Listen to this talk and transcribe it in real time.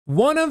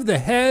One of the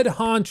head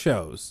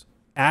honchos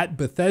at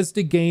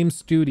Bethesda Game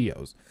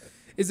Studios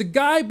is a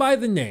guy by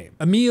the name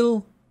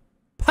Emil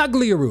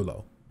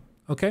Pagliarulo.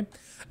 Okay,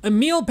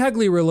 Emil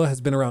Pagliarulo has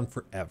been around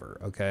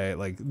forever. Okay,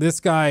 like this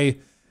guy.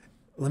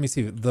 Let me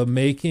see, the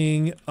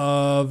making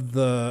of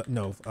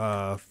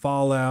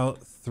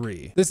Fallout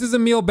 3. This is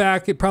Emil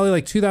back at probably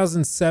like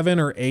 2007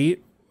 or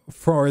 8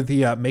 for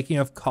the making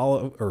of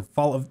the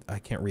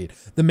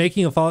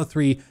making of Fallout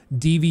 3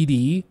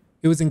 DVD.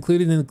 It was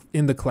included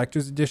in the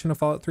collector's edition of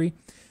Fallout 3.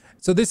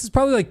 So this is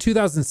probably like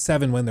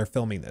 2007 when they're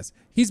filming this.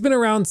 He's been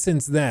around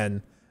since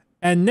then.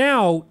 And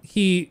now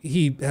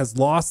he has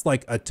lost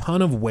like a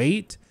ton of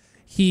weight.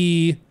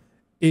 He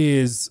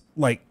is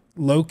like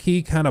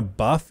low-key kind of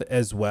buff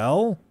as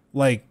well.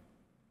 Like,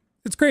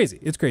 it's crazy.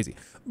 It's crazy.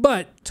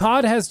 But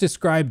Todd has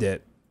described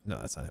it. No,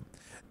 that's not him.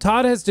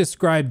 Todd has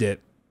described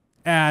it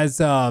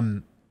as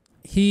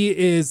he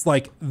is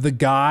like the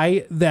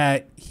guy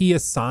that he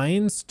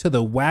assigns to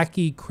the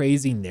wacky,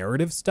 crazy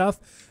narrative stuff.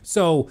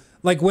 So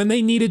like when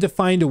they needed to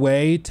find a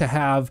way to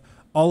have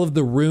all of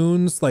the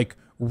runes like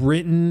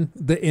written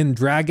in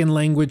dragon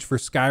language for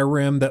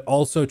Skyrim that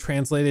also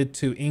translated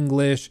to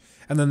English,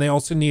 and then they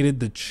also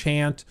needed the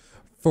chant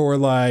for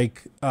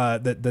like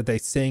that they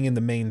sing in the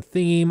main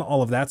theme,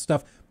 all of that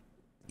stuff.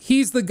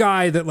 He's the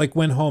guy that like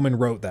went home and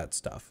wrote that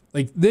stuff.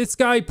 Like this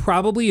guy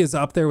probably is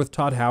up there with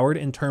Todd Howard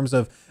in terms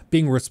of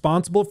being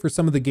responsible for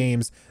some of the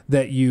games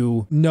that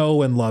you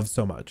know and love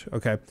so much.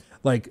 Okay,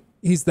 like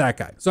he's that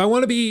guy. So I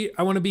want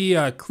to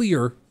be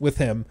clear with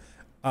him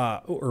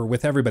or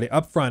with everybody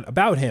up front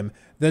about him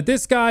that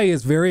this guy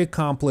is very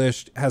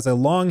accomplished, has a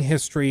long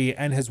history,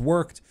 and has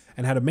worked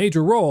and had a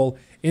major role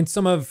in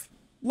some of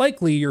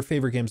likely your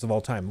favorite games of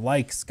all time,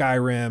 like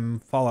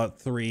Skyrim,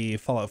 Fallout 3,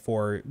 Fallout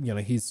 4. You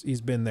know,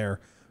 he's been there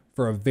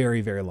for a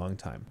very, very long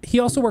time. He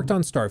also worked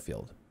on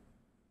Starfield.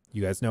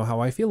 You guys know how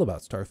I feel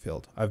about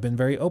Starfield. I've been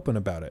very open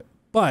about it.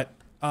 But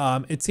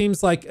it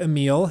seems like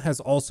Emil has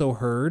also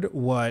heard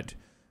what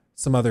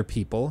some other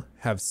people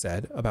have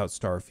said about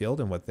Starfield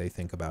and what they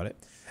think about it.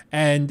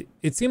 And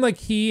it seemed like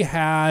he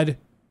had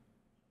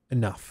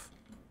enough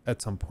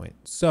at some point.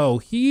 So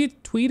he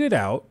tweeted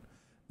out,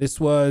 this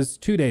was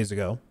 2 days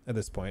ago at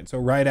this point. So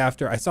right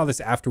after, I saw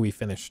this after we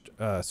finished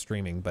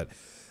streaming, but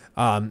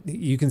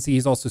you can see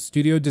he's also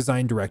Studio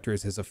Design Director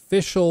is his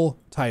official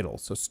title.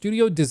 So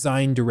Studio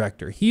Design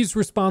Director. He's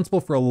responsible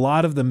for a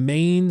lot of the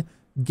main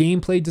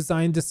gameplay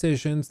design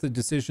decisions, the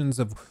decisions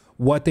of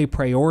what they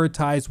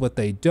prioritize, what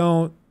they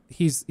don't.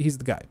 He's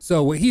the guy.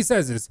 So what he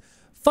says is,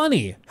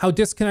 funny how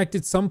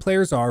disconnected some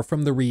players are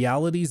from the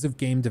realities of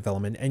game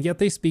development, and yet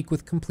they speak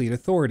with complete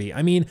authority.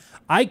 I mean,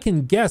 I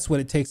can guess what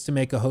it takes to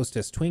make a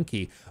Hostess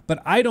Twinkie,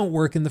 but I don't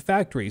work in the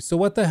factory, so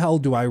what the hell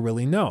do I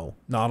really know?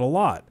 Not a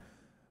lot.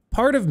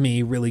 Part of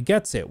me really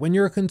gets it. When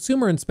you're a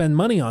consumer and spend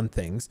money on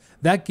things,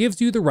 that gives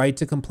you the right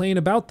to complain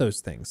about those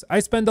things. I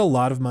spend a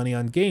lot of money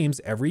on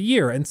games every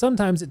year, and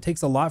sometimes it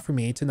takes a lot for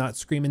me to not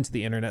scream into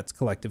the internet's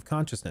collective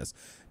consciousness.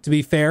 To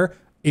be fair,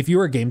 if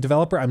you're a game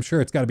developer, I'm sure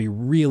it's got to be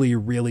really,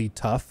 really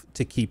tough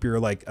to keep your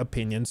like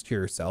opinions to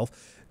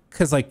yourself.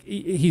 Cause like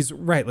he's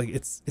right. Like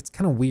it's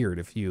kind of weird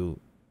if you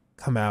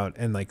come out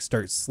and like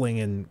start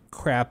slinging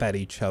crap at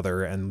each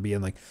other and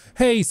being like,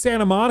 hey,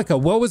 Santa Monica,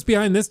 what was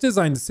behind this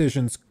design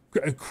decisions?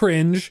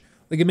 Cringe.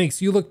 Like it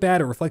makes you look bad.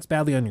 It reflects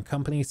badly on your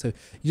company. So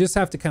you just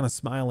have to kind of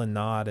smile and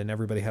nod, and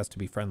everybody has to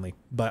be friendly.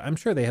 But I'm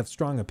sure they have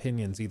strong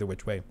opinions either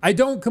which way. I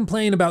don't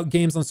complain about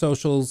games on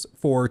socials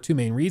for two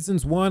main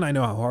reasons. One, I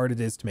know how hard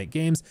it is to make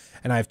games,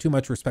 and I have too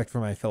much respect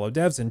for my fellow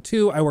devs. And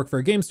two, I work for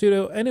a game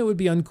studio, and it would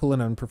be uncool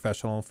and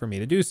unprofessional for me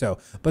to do so.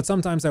 But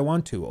sometimes I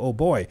want to. Oh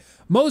boy.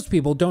 Most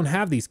people don't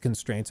have these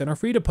constraints and are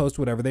free to post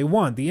whatever they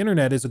want. The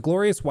internet is a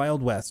glorious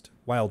wild west.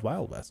 Wild,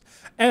 wild west.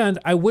 And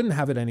I wouldn't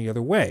have it any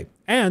other way.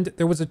 And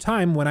there was a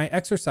time when I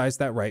exercised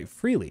that right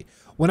freely.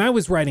 When I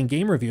was writing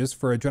game reviews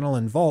for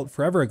Adrenaline Vault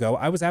forever ago,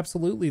 I was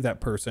absolutely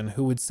that person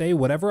who would say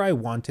whatever I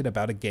wanted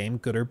about a game,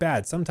 good or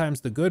bad.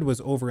 Sometimes the good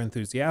was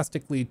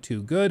over-enthusiastically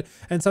too good,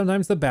 and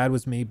sometimes the bad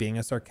was me being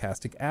a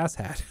sarcastic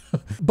asshat.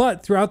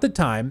 But throughout that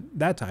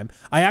time,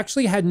 I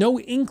actually had no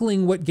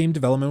inkling what game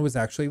development was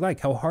actually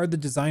like, how hard the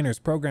designers,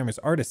 programmers,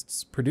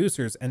 artists,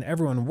 producers, and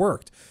everyone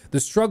worked. The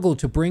struggle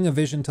to bring a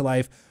vision to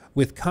life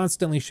with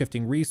constantly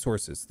shifting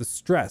resources, the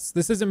stress.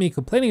 This isn't me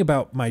complaining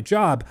about my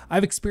job.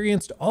 I've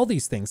experienced all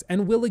these things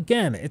and will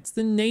again. It's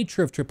the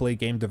nature of AAA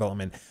game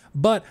development.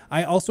 But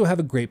I also have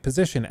a great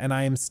position, and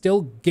I am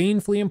still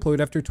gainfully employed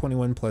after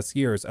 21 plus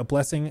years, a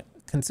blessing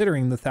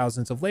considering the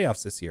thousands of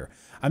layoffs this year.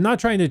 I'm not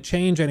trying to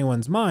change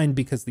anyone's mind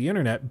because of the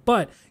internet,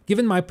 but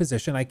given my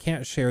position, I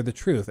can't share the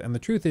truth. And the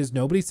truth is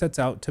nobody sets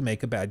out to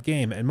make a bad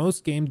game, and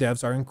most game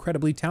devs are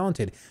incredibly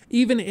talented,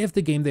 even if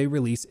the game they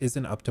release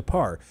isn't up to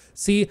par.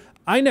 See,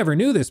 I never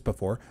knew this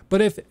before,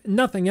 but if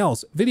nothing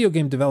else, video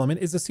game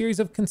development is a series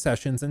of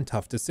concessions and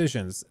tough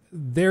decisions.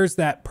 There's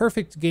that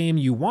perfect game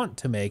you want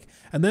to make,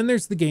 and then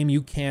there's the game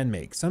you can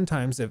make.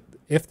 Sometimes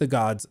if the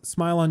gods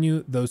smile on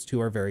you, those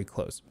two are very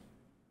close.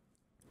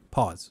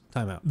 Pause.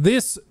 Time out.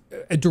 This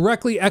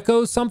directly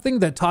echoes something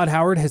that Todd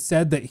Howard has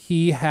said that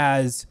he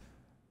has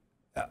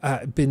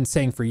been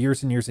saying for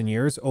years and years and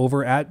years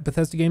over at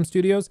Bethesda Game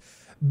Studios.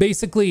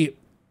 Basically,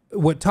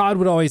 what Todd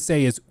would always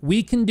say is,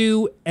 we can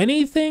do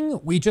anything,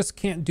 we just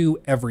can't do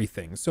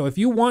everything. So if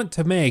you want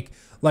to make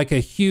like a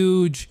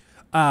huge,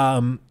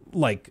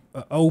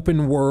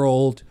 open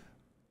world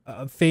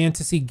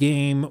fantasy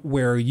game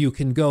where you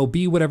can go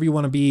be whatever you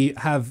want to be,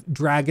 have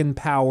dragon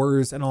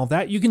powers and all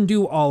that, you can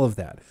do all of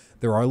that.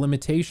 There are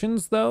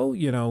limitations though.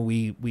 You know,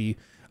 we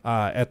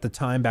at the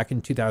time back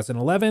in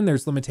 2011,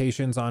 there's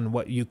limitations on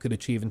what you could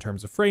achieve in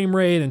terms of frame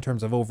rate, in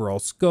terms of overall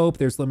scope.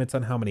 There's limits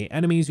on how many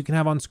enemies you can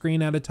have on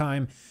screen at a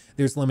time.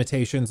 There's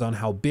limitations on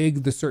how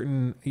big the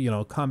certain,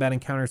 combat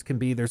encounters can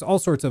be. There's all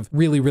sorts of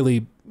really,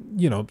 really,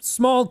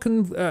 small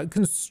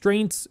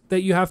constraints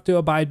that you have to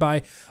abide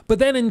by. But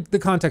then in the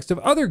context of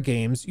other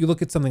games, you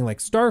look at something like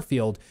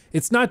Starfield,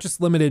 it's not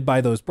just limited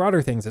by those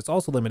broader things. It's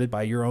also limited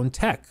by your own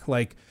tech.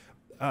 Like,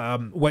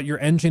 what your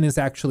engine is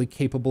actually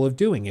capable of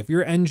doing. If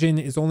your engine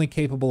is only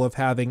capable of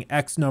having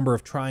X number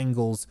of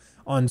triangles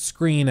on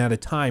screen at a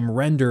time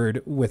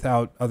rendered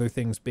without other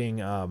things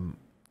being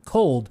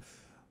cold,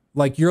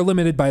 like, you're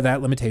limited by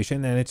that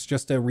limitation, and it's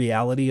just a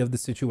reality of the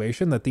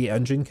situation that the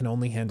engine can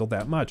only handle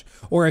that much.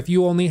 Or if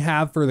you only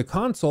have for the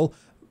console,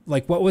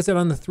 like, what was it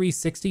on the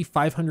 360,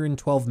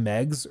 512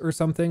 megs or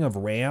something of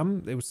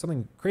RAM? It was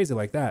something crazy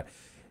like that.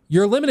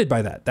 You're limited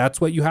by that.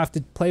 That's what you have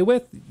to play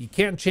with. You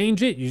can't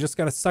change it. You just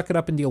got to suck it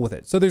up and deal with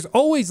it. So there's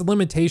always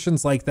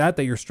limitations like that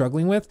you're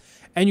struggling with.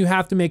 And you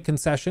have to make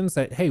concessions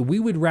that, hey, we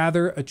would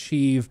rather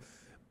achieve,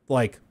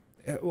 like,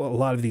 a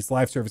lot of these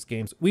live service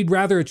games, we'd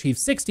rather achieve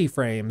 60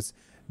 frames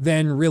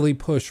than really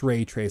push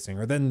ray tracing,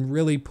 or then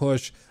really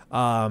push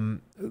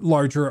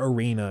larger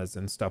arenas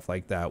and stuff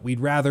like that. We'd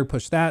rather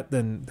push that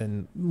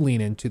than lean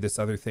into this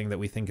other thing that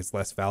we think is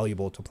less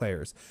valuable to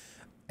players.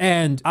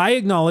 And I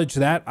acknowledge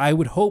that. I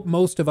would hope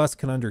most of us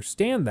can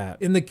understand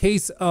that. In the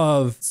case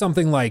of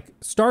something like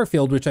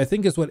Starfield, which I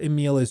think is what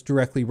Emil is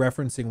directly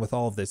referencing with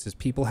all of this, is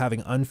people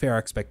having unfair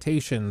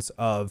expectations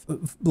of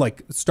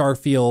like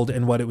Starfield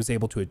and what it was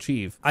able to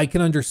achieve. I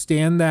can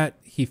understand that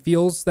he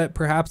feels that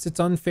perhaps it's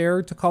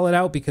unfair to call it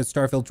out because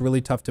Starfield's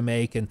really tough to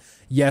make. And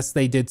yes,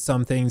 they did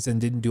some things and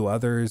didn't do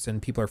others,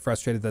 and people are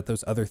frustrated that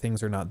those other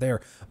things are not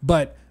there.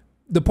 But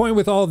the point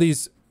with all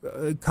these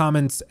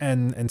comments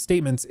and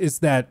statements is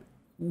that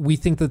we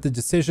think that the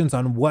decisions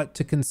on what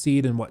to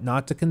concede and what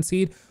not to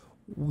concede,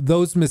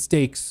 those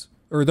mistakes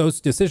or those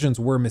decisions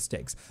were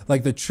mistakes.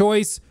 Like the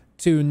choice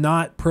to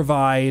not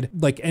provide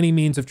like any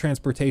means of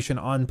transportation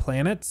on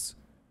planets,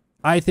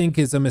 I think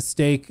is a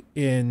mistake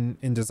in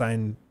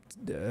design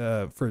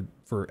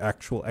for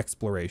actual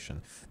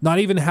exploration. Not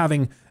even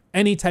having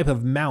any type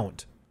of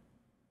mount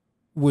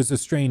was a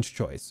strange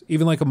choice.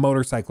 Even like a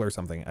motorcycle or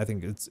something, I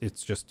think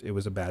it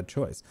was a bad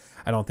choice.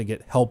 I don't think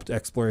it helped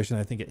exploration.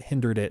 I think it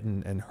hindered it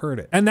and hurt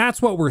it. And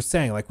that's what we're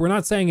saying. Like, we're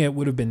not saying it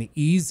would have been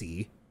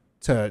easy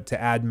to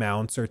add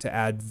mounts or to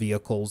add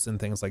vehicles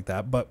and things like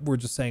that, but we're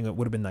just saying it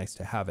would have been nice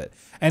to have it.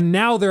 And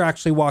now they're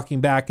actually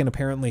walking back, and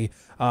apparently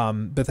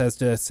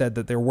Bethesda said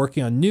that they're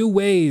working on new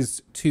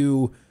ways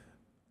to,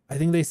 I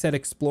think they said,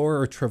 explore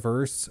or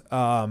traverse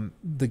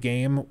the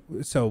game.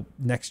 So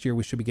next year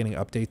we should be getting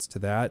updates to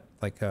that,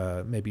 like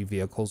maybe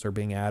vehicles are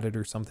being added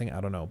or something. I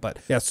don't know. But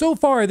yeah, so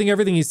far I think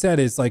everything he said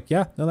is like,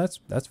 yeah, no,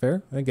 that's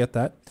fair. I get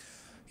that.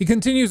 He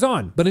continues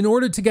on, but in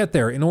order to get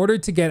there, in order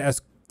to get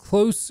as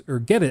close or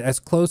get it as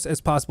close as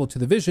possible to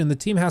the vision, the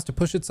team has to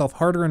push itself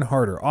harder and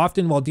harder,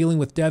 often while dealing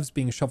with devs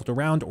being shuffled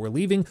around or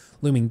leaving,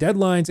 looming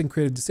deadlines, and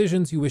creative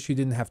decisions you wish you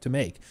didn't have to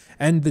make.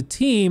 And the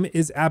team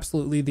is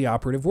absolutely the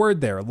operative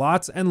word there.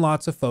 Lots and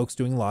lots of folks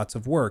doing lots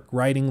of work,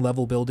 writing,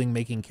 level building,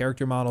 making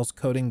character models,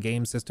 coding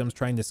game systems,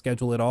 trying to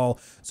schedule it all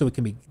so it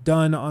can be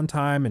done on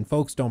time and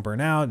folks don't burn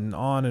out, and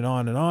on and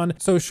on and on.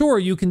 So sure,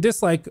 you can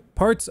dislike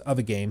parts of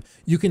a game,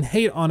 you can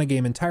hate on a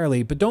game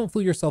entirely, but don't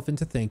fool yourself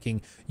into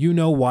thinking you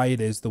know why it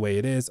is the way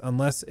it is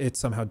unless it's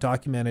somehow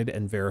documented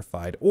and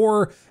verified,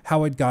 or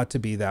how it got to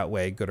be that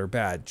way, good or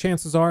bad.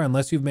 Chances are,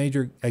 unless you've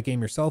made a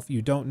game yourself,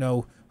 you don't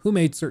know who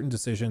made certain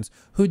decisions,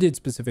 who did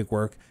specific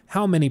work,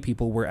 how many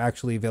people were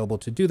actually available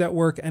to do that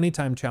work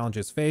anytime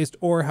challenges faced,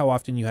 or how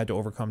often you had to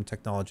overcome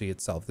technology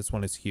itself. This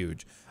one is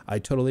huge. I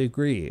totally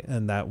agree.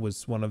 And that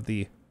was one of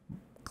the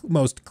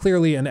most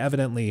clearly and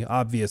evidently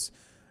obvious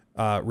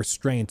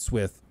restraints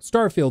with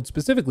Starfield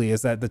specifically,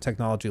 is that the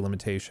technology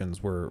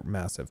limitations were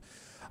massive.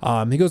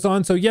 He goes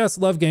on, so yes,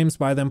 love games,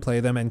 buy them, play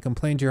them, and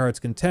complain to your heart's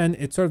content.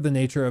 It's sort of the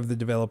nature of the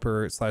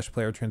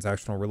developer/player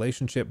transactional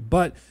relationship,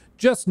 but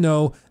just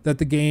know that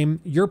the game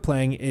you're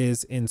playing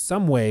is in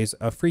some ways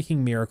a freaking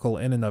miracle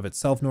in and of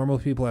itself. Normal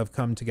people have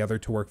come together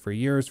to work for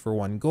years for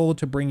one goal,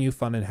 to bring you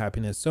fun and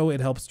happiness, so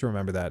it helps to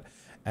remember that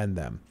and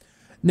them.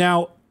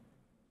 Now,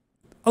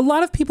 a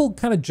lot of people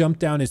kind of jumped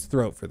down his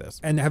throat for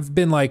this and have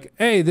been like,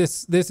 hey,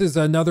 this is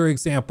another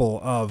example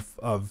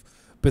of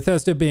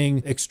Bethesda being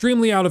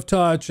extremely out of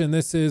touch, and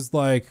this is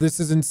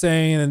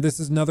insane, and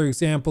this is another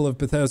example of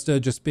Bethesda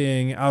just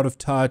being out of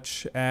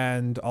touch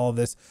and all of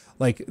this.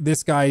 Like,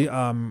 this guy,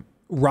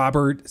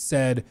 Robert,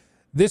 said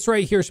This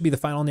right here should be the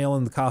final nail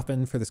in the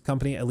coffin for this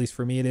company. At least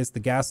for me, it is. The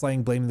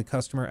gaslighting, blaming the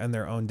customer, and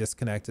their own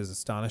disconnect is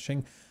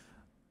astonishing.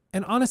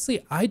 And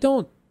honestly,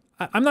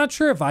 I'm not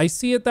sure if I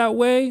see it that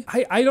way.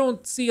 I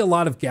don't see a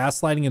lot of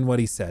gaslighting in what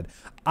he said.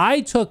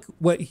 I took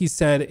what he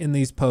said in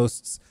these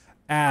posts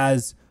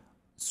as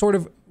sort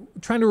of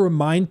trying to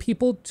remind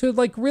people to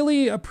like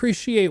really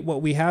appreciate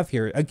what we have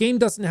here. A game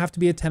doesn't have to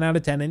be a 10 out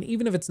of 10. And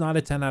even if it's not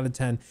a 10 out of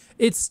 10,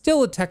 it's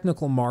still a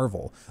technical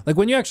marvel. Like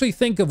when you actually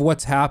think of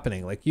what's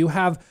happening, like you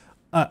have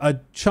a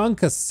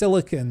chunk of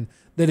silicon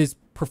that is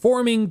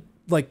performing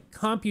like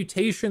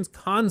computations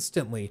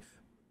constantly,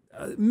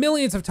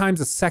 millions of times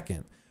a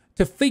second,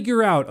 to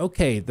figure out,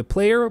 okay, the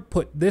player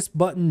put this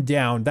button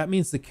down. That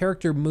means the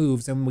character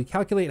moves, and we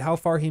calculate how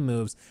far he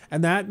moves,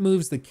 and that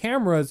moves the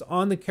cameras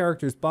on the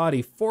character's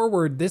body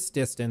forward this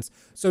distance.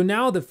 So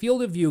now the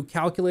field of view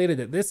calculated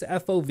at this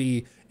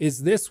FOV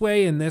is this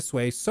way and this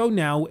way. So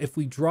now if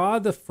we draw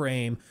the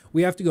frame,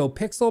 we have to go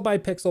pixel by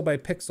pixel by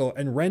pixel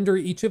and render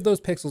each of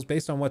those pixels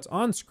based on what's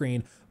on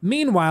screen.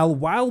 Meanwhile,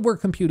 while we're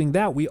computing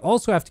that, we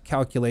also have to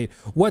calculate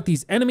what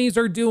these enemies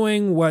are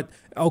doing,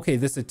 okay,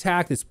 this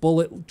attack, this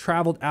bullet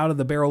traveled out of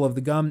the barrel of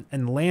the gun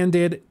and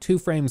landed 2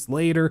 frames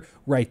later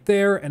right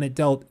there, and it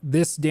dealt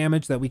this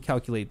damage that we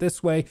calculate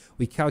this way.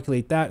 We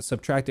calculate that,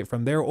 subtract it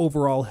from their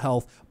overall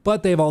health,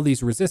 but they have all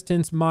these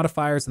resistance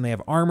modifiers and they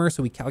have armor,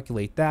 so we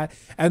calculate that.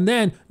 And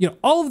then,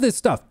 all of this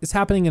stuff is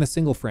happening in a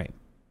single frame.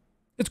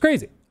 It's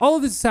crazy. All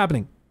of this is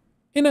happening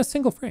in a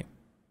single frame.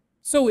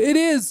 So it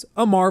is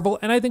a marvel,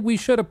 and I think we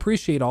should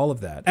appreciate all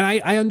of that. And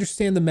I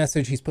understand the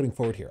message he's putting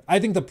forward here. I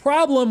think the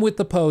problem with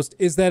the post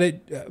is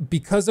that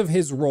because of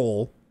his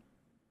role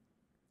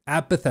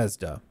at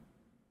Bethesda,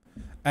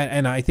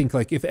 and I think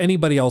like if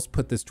anybody else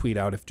put this tweet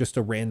out, if just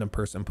a random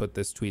person put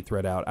this tweet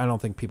thread out, I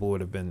don't think people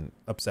would have been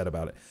upset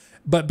about it.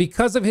 But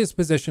because of his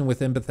position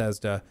within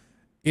Bethesda,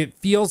 it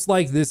feels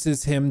like this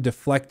is him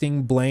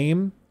deflecting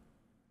blame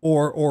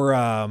or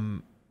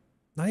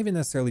not even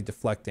necessarily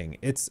deflecting.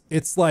 It's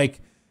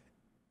like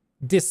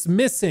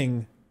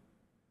dismissing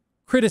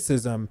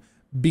criticism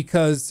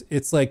because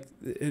it's like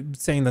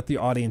saying that the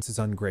audience is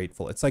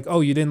ungrateful. It's like,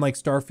 oh, you didn't like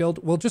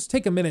Starfield? Well, just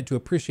take a minute to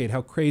appreciate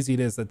how crazy it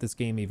is that this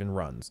game even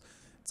runs.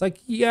 It's like,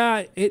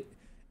 yeah, it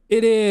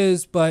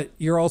is, but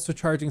you're also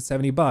charging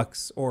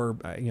 $70 or,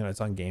 it's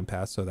on Game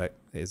Pass, so that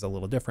is a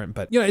little different.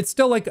 But, it's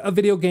still like a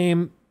video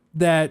game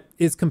that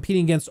is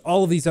competing against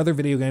all of these other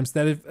video games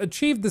that have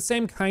achieved the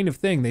same kind of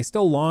thing. They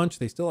still launch,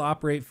 they still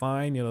operate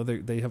fine.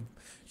 They have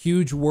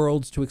huge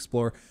worlds to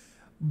explore,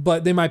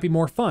 but they might be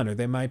more fun, or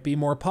they might be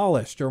more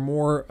polished or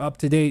more up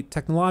to date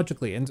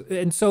technologically.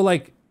 And so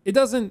like, it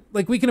doesn't,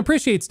 like, we can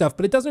appreciate stuff,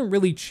 but it doesn't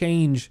really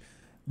change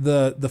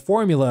the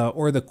formula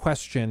or the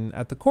question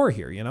at the core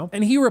here,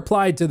 And he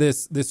replied to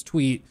this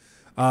tweet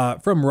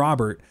from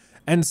Robert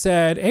and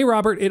said, "Hey,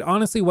 Robert, it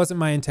honestly wasn't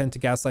my intent to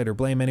gaslight or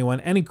blame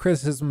anyone. Any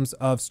criticisms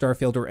of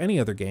Starfield or any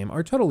other game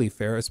are totally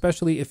fair,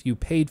 especially if you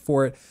paid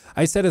for it.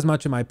 I said as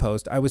much in my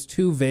post. I was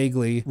too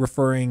vaguely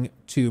referring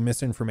to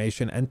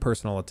misinformation and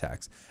personal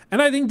attacks."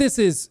 And I think this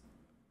is,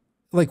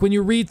 like, when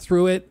you read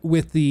through it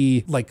with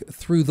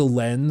through the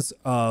lens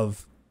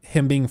of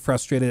him being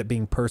frustrated at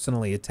being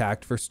personally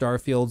attacked for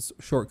Starfield's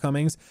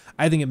shortcomings,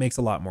 I think it makes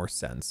a lot more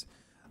sense.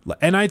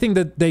 And I think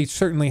that they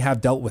certainly have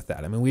dealt with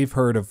that. I mean, we've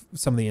heard of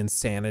some of the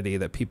insanity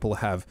that people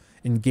have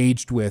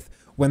engaged with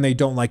when they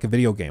don't like a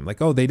video game.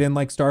 Like, oh, they didn't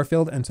like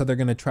Starfield, and so they're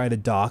going to try to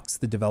dox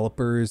the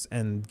developers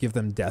and give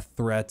them death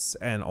threats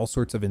and all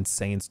sorts of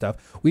insane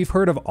stuff. We've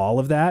heard of all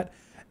of that,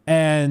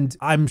 and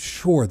I'm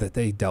sure that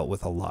they dealt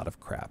with a lot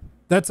of crap.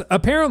 That's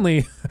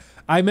apparently,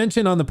 I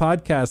mentioned on the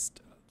podcast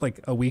like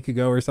a week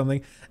ago or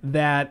something,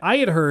 that I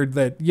had heard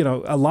that,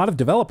 a lot of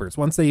developers,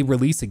 once they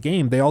release a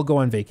game, they all go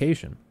on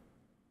vacation.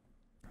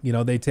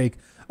 They take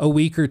a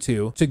week or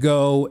two to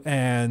go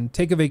and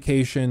take a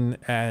vacation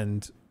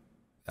and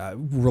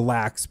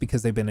relax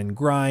because they've been in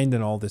grind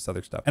and all this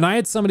other stuff. And I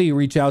had somebody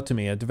reach out to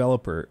me, a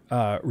developer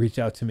reach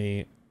out to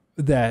me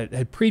that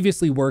had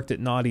previously worked at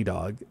Naughty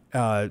Dog,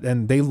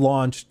 and they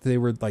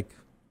were like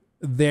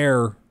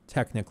there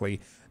technically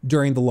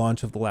during the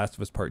launch of The Last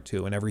of Us Part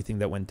 2 and everything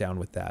that went down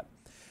with that.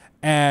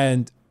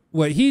 And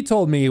what he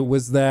told me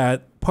was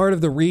that part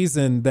of the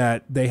reason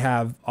that they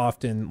have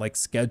often like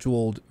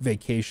scheduled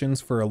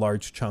vacations for a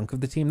large chunk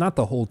of the team, not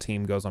the whole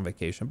team goes on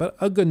vacation, but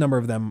a good number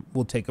of them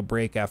will take a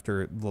break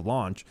after the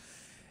launch,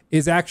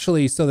 is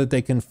actually so that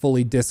they can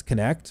fully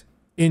disconnect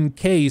in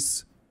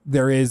case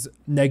there is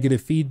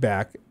negative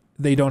feedback.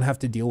 They don't have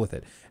to deal with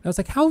it. And I was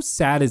like, how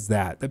sad is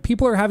that? That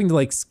people are having to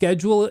like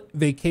schedule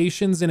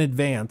vacations in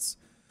advance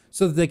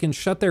so that they can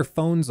shut their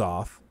phones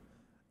off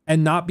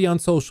and not be on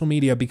social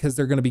media because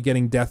they're going to be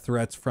getting death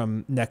threats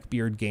from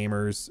neckbeard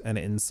gamers and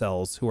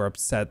incels who are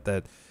upset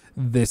that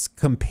this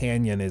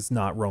companion is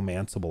not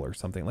romanceable or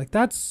something. Like,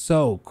 that's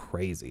so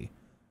crazy.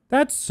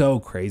 That's so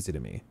crazy to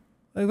me.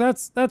 Like,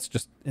 that's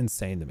just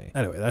insane to me.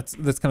 Anyway, that's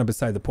kind of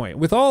beside the point.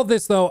 With all of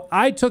this, though,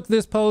 I took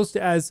this post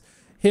as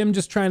him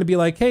just trying to be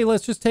like, hey,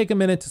 let's just take a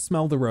minute to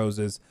smell the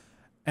roses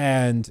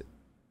and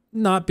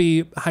not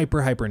be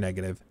hyper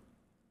negative.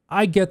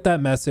 I get that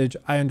message.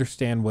 I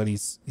understand what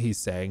he's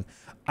saying.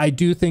 I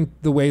do think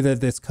the way that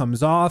this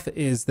comes off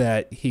is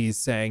that he's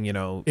saying, you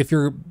know, if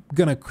you're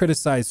going to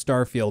criticize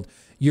Starfield,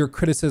 your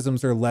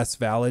criticisms are less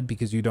valid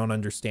because you don't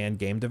understand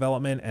game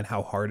development and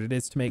how hard it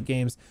is to make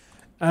games.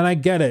 And I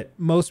get it.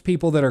 Most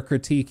people that are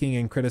critiquing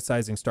and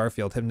criticizing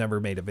Starfield have never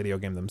made a video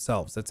game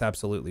themselves. That's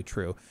absolutely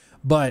true.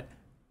 But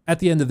at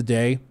the end of the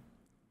day,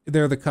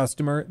 they're the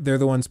customer. They're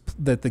the ones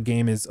that the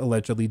game is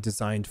allegedly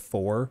designed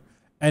for.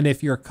 And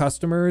if your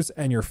customers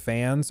and your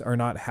fans are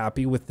not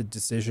happy with the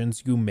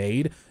decisions you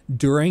made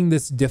during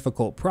this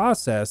difficult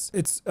process,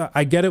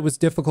 I get it was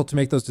difficult to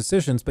make those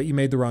decisions, but you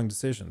made the wrong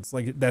decisions.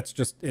 Like, that's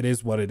just, it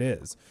is what it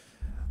is.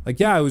 Like,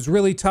 yeah, it was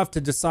really tough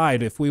to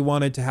decide if we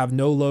wanted to have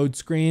no load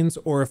screens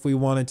or if we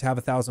wanted to have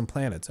 1,000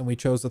 planets, and we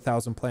chose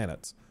 1,000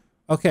 planets.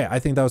 Okay, I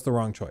think that was the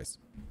wrong choice.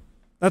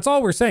 That's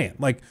all we're saying.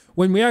 Like,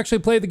 when we actually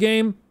played the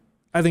game,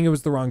 I think it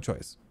was the wrong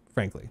choice,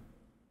 frankly.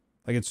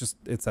 Like,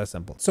 it's that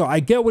simple. So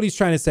I get what he's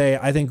trying to say.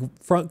 I think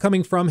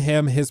coming from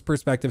him, his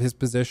perspective, his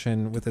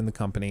position within the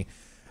company,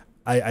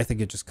 I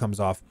think it just comes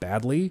off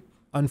badly,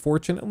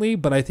 unfortunately,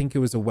 but I think it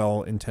was a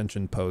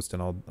well-intentioned post,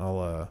 and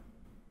I'll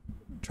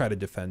try to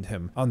defend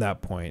him on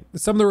that point.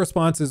 Some of the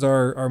responses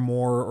are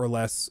more or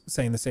less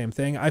saying the same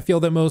thing. I feel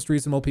that most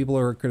reasonable people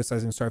who are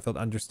criticizing Starfield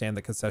understand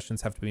that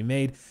concessions have to be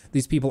made.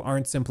 These people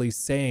aren't simply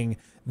saying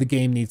the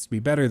game needs to be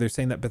better. They're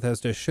saying that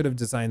Bethesda should have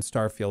designed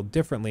Starfield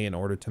differently in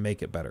order to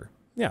make it better.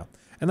 Yeah,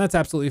 and that's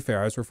absolutely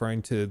fair. I was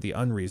referring to the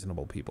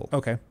unreasonable people.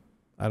 Okay,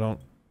 I don't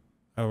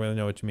really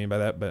know what you mean by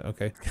that, but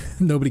okay.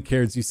 Nobody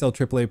cares. You sell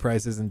AAA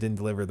prices and didn't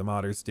deliver. The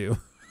modders do.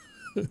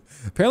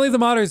 Apparently the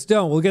modders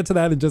don't. We'll get to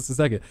that in just a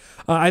second.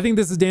 I think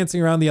this is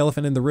dancing around the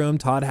elephant in the room.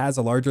 Todd has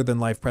a larger than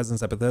life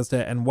presence at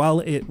Bethesda, and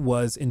while it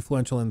was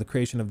influential in the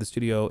creation of the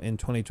studio in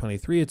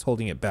 2023, it's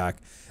holding it back.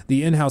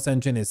 The in-house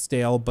engine is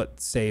stale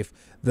but safe.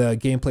 The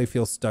gameplay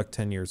feels stuck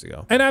 10 years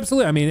ago. And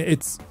absolutely, I mean,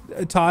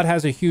 Todd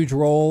has a huge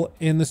role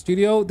in the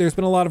studio. There's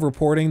been a lot of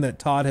reporting that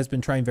Todd has been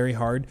trying very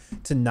hard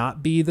to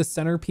not be the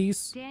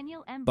centerpiece.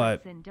 Daniel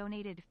Emberson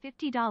donated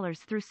 $50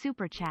 through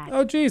Super Chat.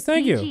 Oh, geez,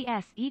 thank you.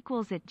 BGS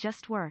equals it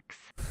just works.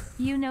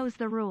 You knows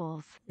the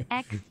rules.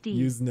 XD.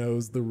 Use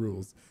knows the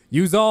rules.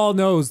 Use all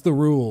knows the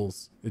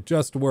rules. It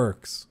just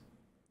works.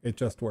 It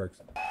just works.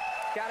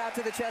 Shout out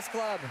to the chess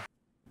club.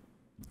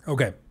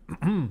 Okay.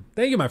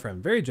 Thank you, my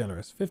friend. Very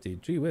generous. 50.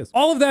 Gee whiz.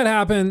 All of that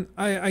happened.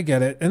 I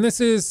get it. And this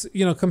is,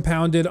 you know,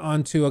 compounded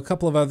onto a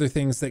couple of other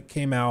things that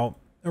came out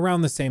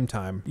around the same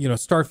time. You know,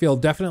 Starfield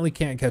definitely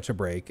can't catch a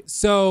break.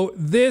 So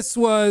this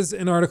was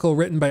an article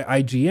written by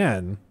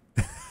IGN,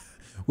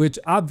 which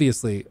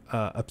obviously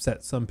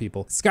upset some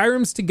people.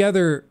 Skyrim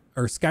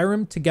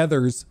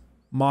Together's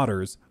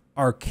modders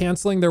are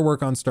canceling their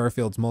work on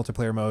Starfield's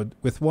multiplayer mode,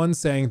 with one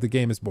saying the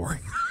game is boring,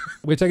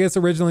 which I guess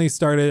originally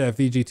started at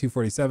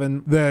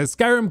VG247. The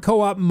Skyrim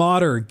co-op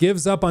modder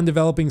gives up on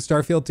developing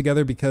Starfield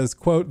Together because,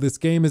 quote, this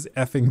game is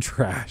effing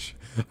trash.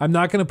 I'm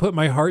not going to put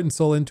my heart and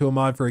soul into a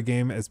mod for a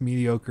game as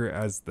mediocre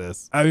as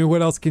this. I mean,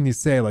 what else can you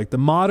say? Like, the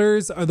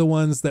modders are the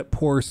ones that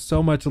pour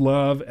so much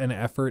love and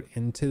effort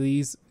into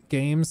these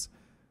games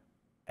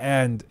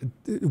and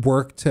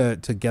work to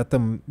get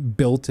them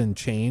built and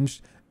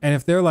changed. And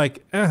if they're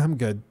like, I'm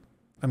good.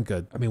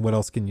 I mean, what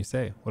else can you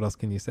say? What else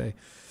can you say?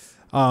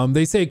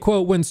 They say,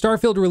 quote, when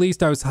Starfield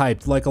released, I was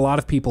hyped, like a lot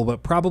of people,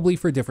 but probably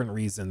for different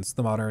reasons,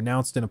 the modder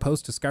announced in a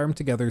post to Skyrim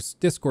Together's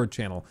Discord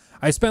channel.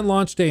 I spent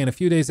launch day and a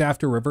few days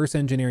after reverse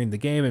engineering the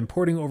game and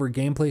porting over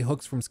gameplay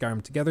hooks from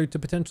Skyrim Together to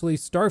potentially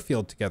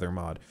Starfield Together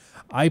mod.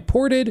 I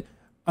ported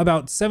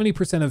about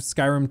 70% of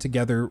Skyrim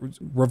Together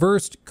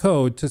reversed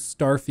code to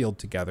Starfield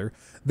Together.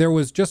 There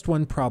was just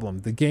one problem.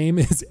 The game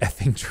is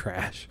effing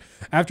trash.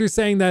 After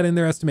saying that, in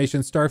their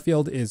estimation,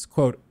 Starfield is,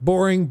 quote,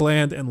 boring,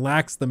 bland, and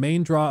lacks the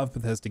main draw of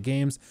Bethesda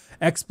games,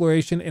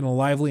 exploration in a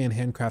lively and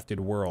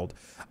handcrafted world.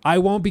 I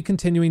won't be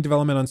continuing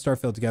development on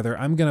Starfield Together.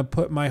 I'm going to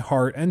put my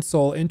heart and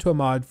soul into a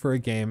mod for a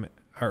game,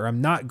 or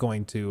I'm not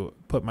going to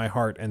put my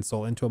heart and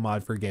soul into a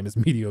mod for a game as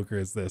mediocre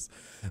as this.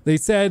 They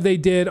said they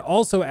did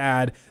also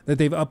add that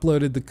they've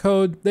uploaded the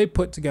code they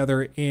put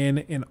together in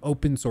an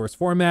open source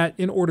format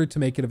in order to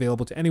make it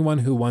available to anyone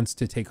who wants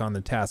to take on the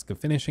task of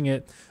finishing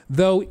it.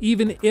 Though,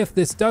 even if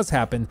this does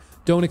happen,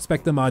 don't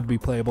expect the mod to be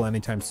playable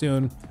anytime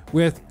soon,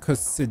 with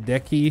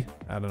Kosideki,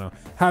 I don't know,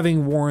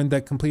 having warned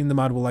that completing the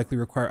mod will likely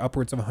require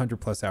upwards of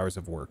 100+ hours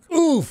of work.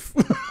 Oof!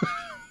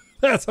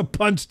 That's a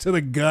punch to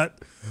the gut.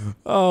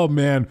 Oh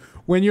man.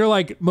 When you're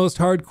like most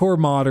hardcore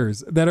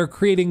modders that are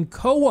creating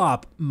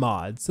co-op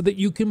mods so that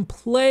you can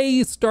play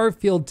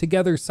Starfield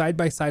together side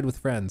by side with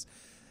friends,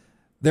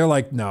 they're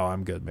like, no,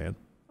 I'm good, man.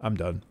 I'm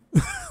done.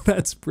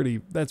 That's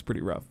pretty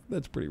rough.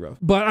 That's pretty rough.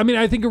 But I mean,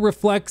 I think it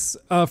reflects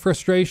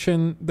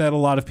frustration that a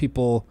lot of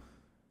people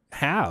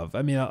have.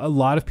 I mean, a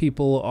lot of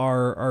people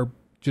are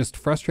just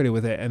frustrated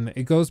with it. And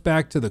it goes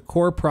back to the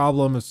core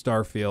problem of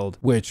Starfield,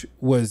 which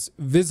was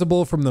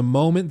visible from the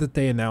moment that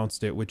they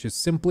announced it, which is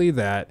simply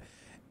that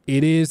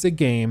it is a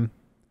game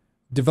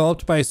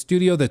developed by a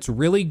studio that's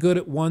really good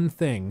at one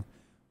thing,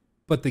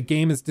 but the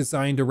game is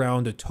designed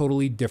around a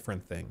totally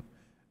different thing.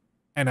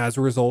 And as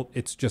a result,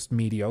 it's just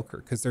mediocre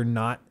because they're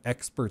not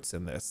experts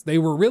in this. They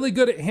were really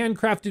good at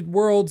handcrafted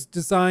worlds,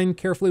 designed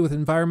carefully with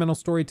environmental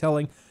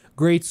storytelling,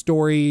 great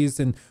stories,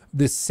 and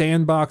this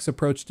sandbox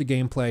approach to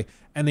gameplay.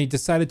 And they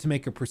decided to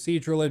make a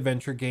procedural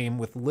adventure game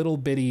with little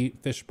bitty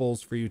fish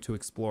bowls for you to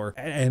explore.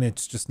 And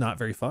it's just not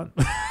very fun.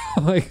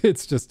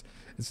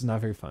 It's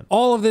not very fun.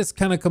 All of this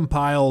kind of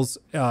compiles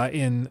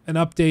in an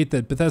update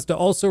that Bethesda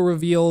also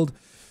revealed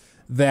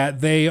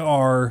that they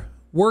are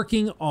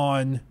working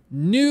on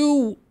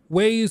new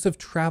ways of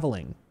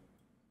traveling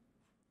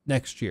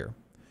next year,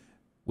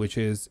 which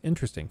is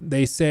interesting.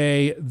 They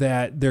say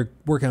that they're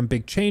working on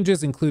big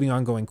changes, including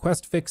ongoing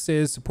quest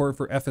fixes, support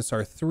for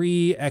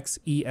FSR3,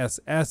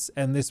 XESS,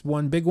 and this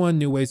one big one,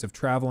 new ways of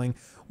traveling,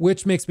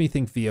 which makes me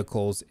think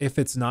vehicles. If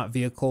it's not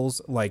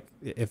vehicles, like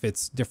if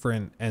it's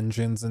different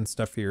engines and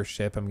stuff for your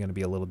ship, I'm going to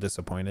be a little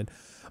disappointed.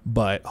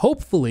 But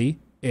hopefully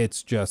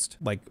it's just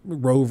like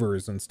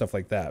rovers and stuff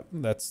like that.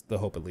 That's the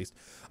hope, at least.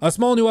 A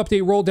small new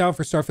update rolled out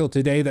for Starfield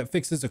today that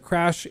fixes a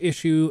crash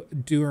issue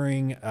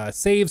during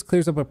saves,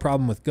 clears up a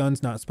problem with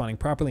guns not spawning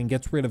properly, and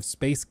gets rid of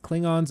space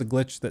Klingons, a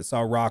glitch that saw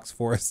rocks,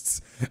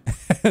 forests,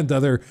 and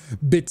other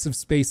bits of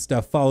space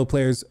stuff follow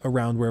players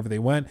around wherever they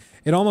went.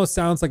 It almost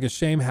sounds like a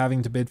shame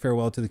having to bid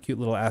farewell to the cute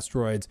little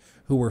asteroids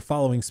who were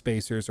following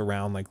spacers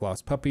around like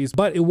lost puppies,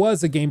 but it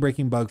was a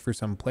game-breaking bug for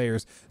some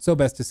players, so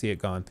best to see it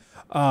gone.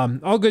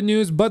 All good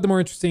news, but the more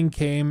interesting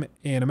came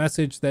in a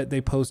message that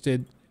they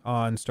posted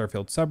on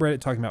Starfield subreddit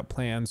talking about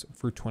plans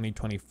for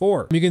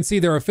 2024. You can see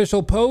their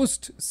official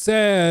post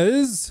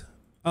says,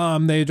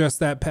 they addressed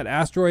that pet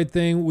asteroid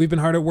thing. We've been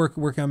hard at work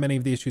working on many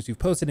of the issues you've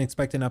posted and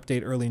expect an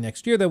update early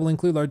next year that will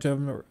include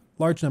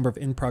large number of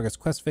in-progress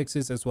quest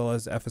fixes as well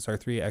as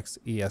FSR3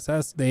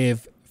 XESS.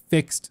 They've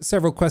fixed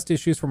several quest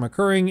issues from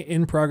occurring.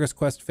 In-progress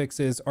quest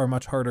fixes are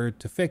much harder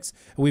to fix.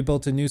 We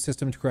built a new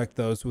system to correct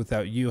those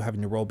without you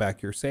having to roll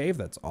back your save.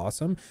 That's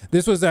awesome.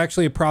 This was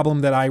actually a problem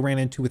that I ran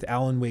into with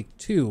Alan Wake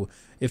 2.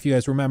 If you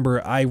guys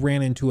remember, I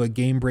ran into a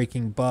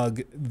game-breaking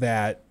bug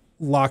that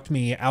locked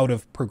me out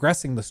of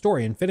progressing the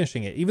story and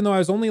finishing it. Even though I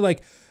was only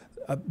like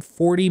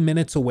 40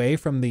 minutes away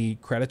from the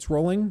credits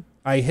rolling,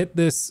 I hit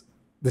this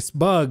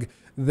bug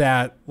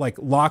that like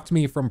locked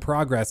me from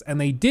progress,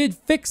 and they did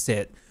fix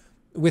it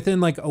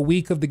within like a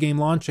week of the game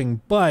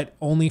launching, but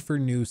only for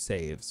new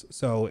saves.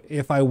 So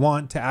if I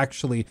want to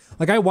actually,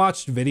 like, I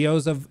watched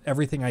videos of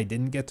everything I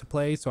didn't get to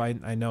play, so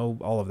I know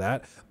all of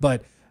that.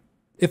 But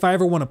if I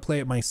ever want to play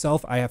it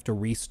myself, I have to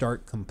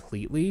restart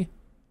completely,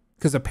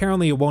 because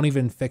apparently it won't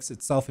even fix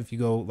itself if you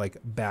go like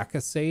back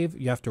a save.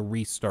 You have to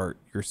restart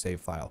your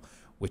save file,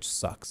 which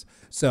sucks.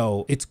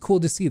 So it's cool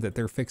to see that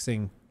they're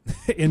fixing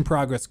in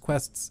progress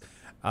quests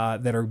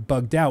that are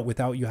bugged out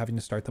without you having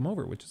to start them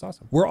over, which is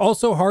awesome. We're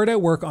also hard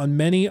at work on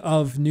many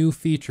of new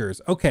features.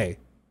 Okay,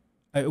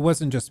 it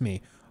wasn't just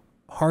me.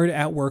 Hard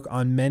at work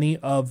on many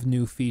of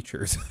new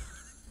features.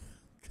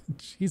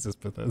 Jesus,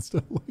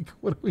 Bethesda, like,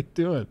 what are we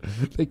doing?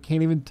 They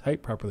can't even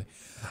type properly.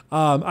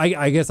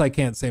 I guess I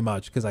can't say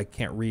much because I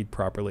can't read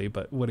properly,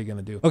 but what are you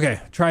gonna do?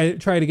 Okay, try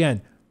it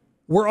again.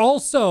 We're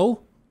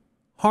also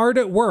hard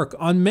at work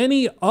on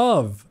many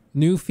of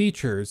new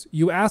features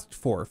you asked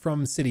for,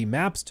 from city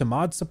maps to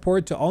mod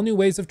support to all new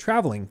ways of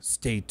traveling.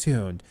 Stay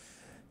tuned.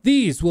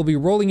 These will be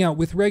rolling out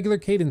with regular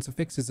cadence of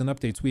fixes and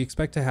updates we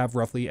expect to have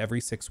roughly every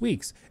 6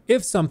 weeks.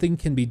 If something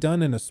can be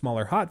done in a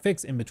smaller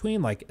hotfix in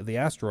between, like the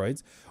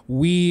asteroids,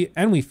 we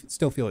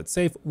still feel it's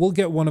safe, we'll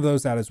get one of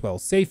those out as well.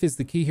 Safe is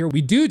the key here.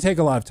 We do take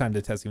a lot of time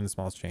to test even the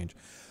smallest change.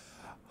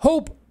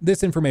 Hope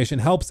this information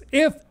helps.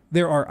 If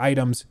there are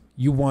items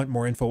you want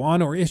more info on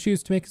or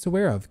issues to make us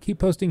aware of, keep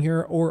posting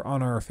here or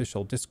on our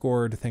official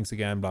Discord. Thanks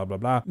again, blah, blah,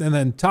 blah. And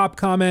then top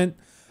comment,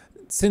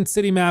 since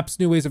city maps,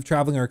 new ways of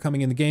traveling are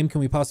coming in the game,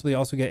 can we possibly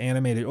also get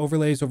animated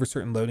overlays over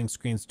certain loading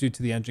screens due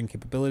to the engine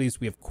capabilities?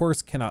 We, of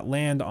course, cannot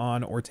land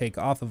on or take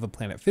off of a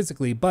planet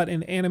physically, but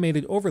an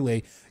animated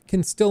overlay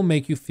can still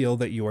make you feel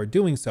that you are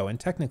doing so. And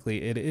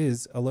technically, it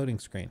is a loading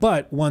screen,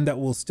 but one that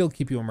will still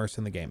keep you immersed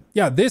in the game.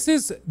 Yeah, this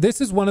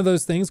is one of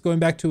those things, going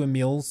back to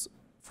Emil's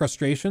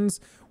frustrations,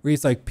 where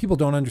he's like, people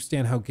don't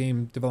understand how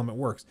game development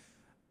works.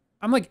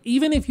 I'm like,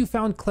 even if you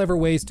found clever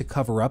ways to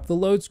cover up the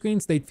load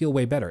screens, they'd feel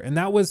way better. And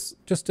that was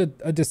just a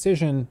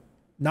decision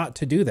not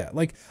to do that.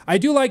 Like, I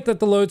do like that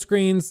the load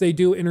screens, they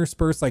do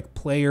intersperse like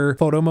player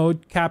photo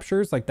mode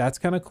captures. Like, that's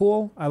kind of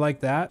cool. I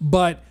like that.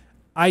 But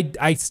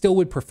I still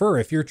would prefer,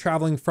 if you're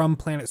traveling from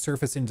planet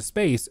surface into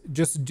space,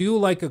 just do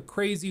like a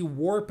crazy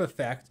warp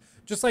effect,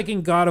 just like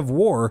in God of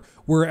War,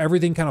 where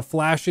everything kind of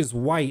flashes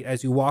white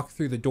as you walk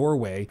through the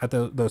doorway at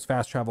those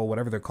fast travel,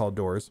 whatever they're called,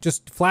 doors.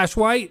 Just flash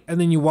white,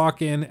 and then you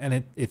walk in,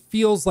 and it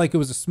feels like it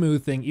was a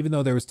smooth thing, even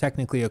though there was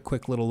technically a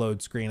quick little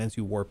load screen as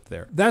you warped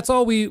there. That's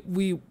all we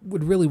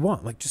would really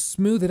want, like, just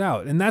smooth it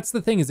out. And that's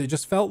the thing, is it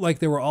just felt like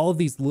there were all of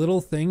these little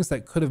things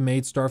that could have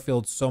made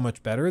Starfield so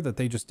much better that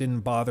they just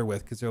didn't bother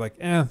with, because they're like,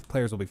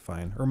 players will be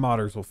fine, or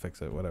modders will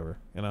fix it, whatever,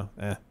 you know,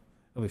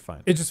 it'll be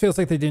fine. It just feels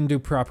like they didn't do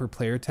proper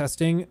player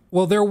testing.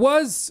 Well, there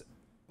was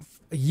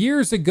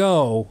years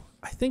ago,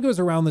 I think it was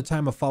around the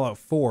time of Fallout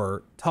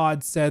 4,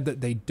 Todd said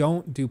that they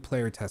don't do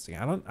player testing.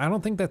 I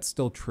don't think that's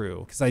still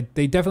true, because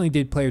they definitely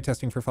did player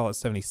testing for Fallout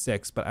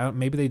 76, but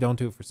maybe they don't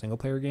do it for single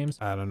player games.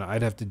 I don't know.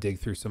 I'd have to dig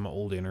through some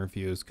old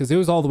interviews, because it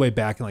was all the way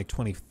back in like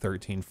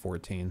 2013,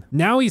 14.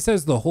 Now he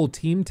says the whole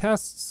team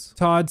tests.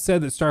 Todd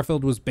said that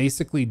Starfield was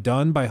basically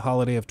done by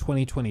holiday of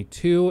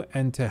 2022,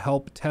 and to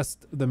help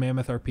test the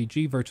Mammoth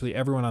RPG, virtually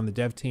everyone on the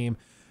dev team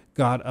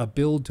got a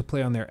build to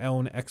play on their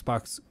own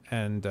Xbox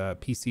and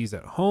PCs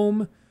at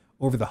home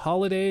over the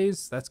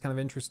holidays. That's kind of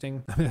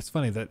interesting. I mean, it's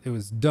funny that it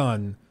was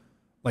done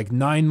like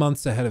 9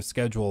 months ahead of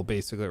schedule,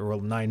 basically,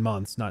 or 9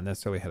 months, not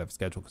necessarily ahead of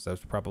schedule, because that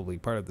was probably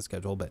part of the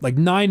schedule, but like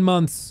 9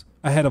 months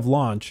ahead of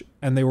launch,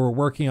 and they were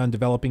working on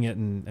developing it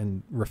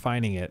and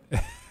refining it.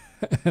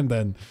 And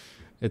then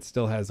it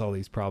still has all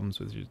these problems,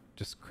 which is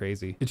just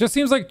crazy. It just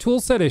seems like tool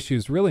set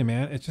issues, really,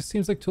 man. It just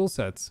seems like tool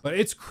sets. But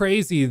it's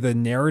crazy. The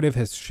narrative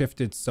has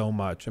shifted so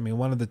much. I mean,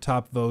 one of the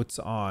top votes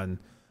on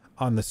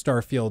the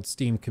Starfield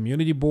Steam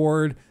community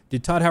board.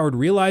 Did Todd Howard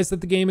realize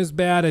that the game is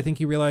bad? I think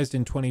he realized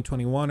in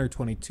 2021 or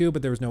 22,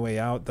 but there was no way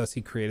out. Thus,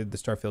 he created the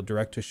Starfield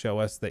Direct to show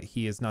us that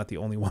he is not the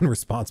only one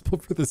responsible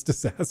for this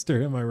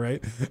disaster. Am I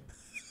right?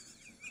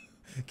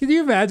 Can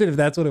you imagine if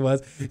that's what it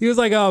was? He was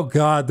like, oh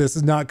God, this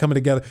is not coming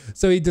together.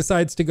 So he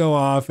decides to go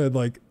off and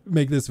like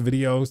make this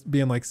video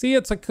being like, see,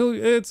 it's a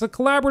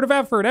collaborative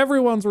effort.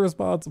 Everyone's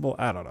responsible.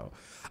 I don't know.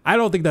 I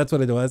don't think that's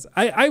what it was.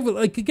 I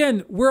like,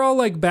 again, we're all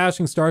like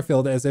bashing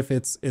Starfield as if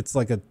it's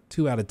like a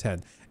 2 out of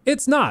 10.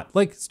 It's not.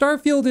 Like,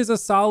 Starfield is a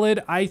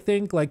solid, I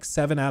think, like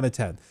 7 out of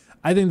 10.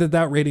 I think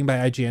that rating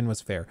by IGN was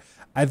fair.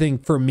 I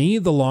think for me,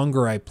 the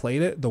longer I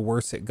played it, the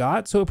worse it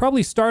got. So it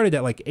probably started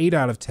at like 8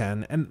 out of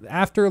 10. And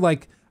after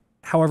like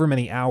however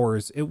many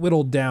hours, it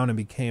whittled down and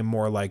became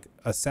more like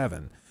a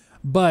 7.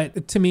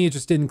 But to me, it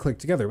just didn't click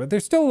together. But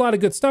there's still a lot of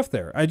good stuff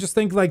there. I just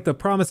think like the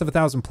promise of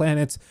 1,000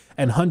 planets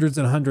and hundreds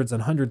and hundreds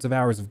and hundreds of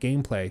hours of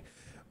gameplay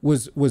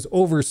was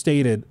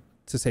overstated,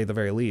 to say the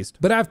very least.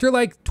 But after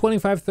like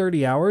 25,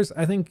 30 hours,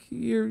 I think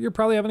you're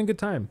probably having a good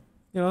time.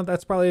 You know,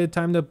 that's probably a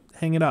time to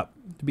hang it up,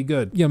 to be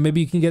good. You know,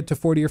 maybe you can get to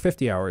 40 or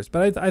 50 hours.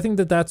 But I think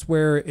that's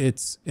where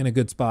it's in a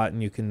good spot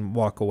and you can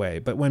walk away.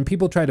 But when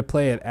people try to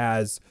play it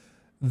as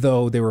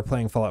though they were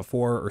playing Fallout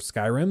 4 or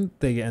Skyrim,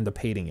 they end up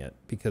hating it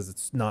because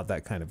it's not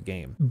that kind of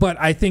game. But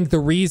I think the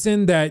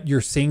reason that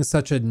you're seeing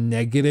such a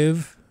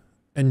negative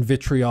and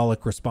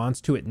vitriolic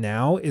response to it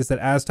now is that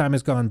as time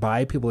has gone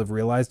by, people have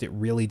realized it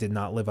really did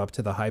not live up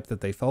to the hype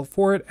that they felt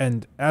for it.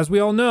 And as we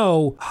all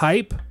know,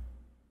 hype,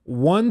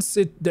 once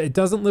it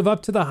doesn't live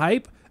up to the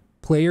hype,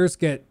 players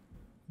get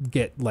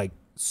like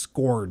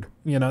scored.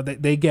 You know,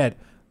 they get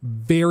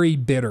very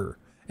bitter.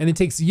 And it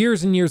takes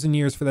years and years and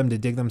years for them to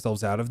dig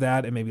themselves out of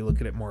that and maybe look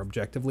at it more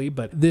objectively.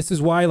 But this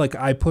is why, like,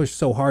 I push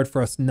so hard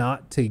for us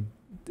not to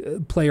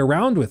play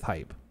around with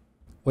hype.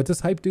 What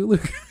does hype do,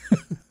 Luke?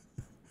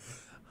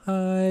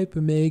 Hype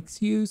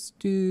makes you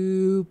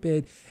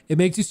stupid. It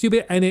makes you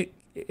stupid, and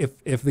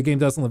if the game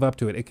doesn't live up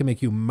to it, it can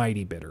make you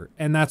mighty bitter.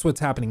 And that's what's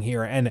happening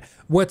here. And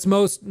what's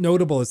most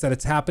notable is that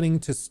it's happening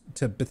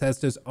to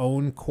Bethesda's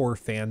own core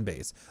fan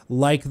base,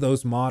 like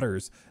those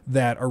modders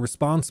that are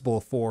responsible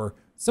for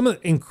some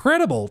of the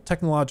incredible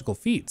technological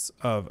feats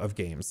of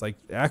games, like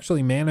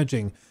actually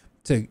managing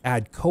to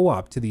add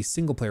co-op to these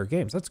single player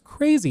games. That's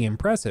crazy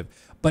impressive.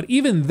 But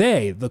even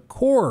they, the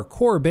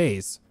core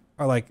base,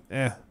 are like,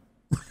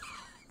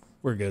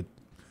 we're good.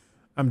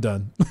 I'm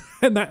done.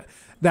 And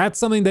that's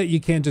something that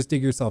you can't just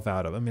dig yourself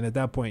out of. I mean, at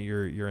that point,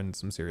 you're in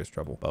some serious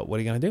trouble. But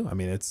what are you gonna do? I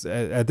mean, it's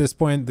at this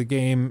point, the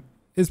game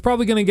is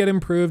probably gonna get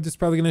improved. It's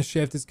probably gonna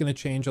shift. It's gonna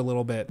change a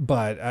little bit.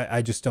 But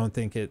I just don't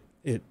think it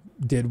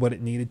did what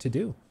it needed to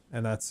do.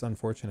 And that's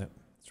unfortunate.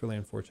 It's really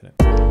unfortunate.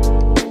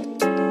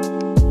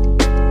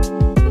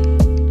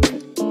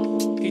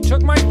 He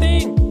took my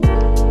thing.